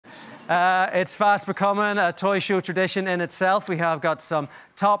It's fast becoming a toy show tradition in itself. We have got some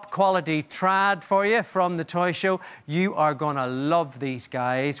top quality trad for you from the toy show. You are going to love these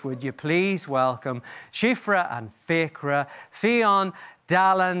guys. Would you please welcome Shiofra and Fiachra, Fionn,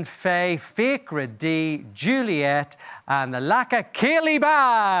 Dallan, Faye, Fiachra D, Juliette and the Lackagh Ceili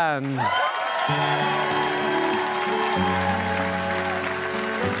band.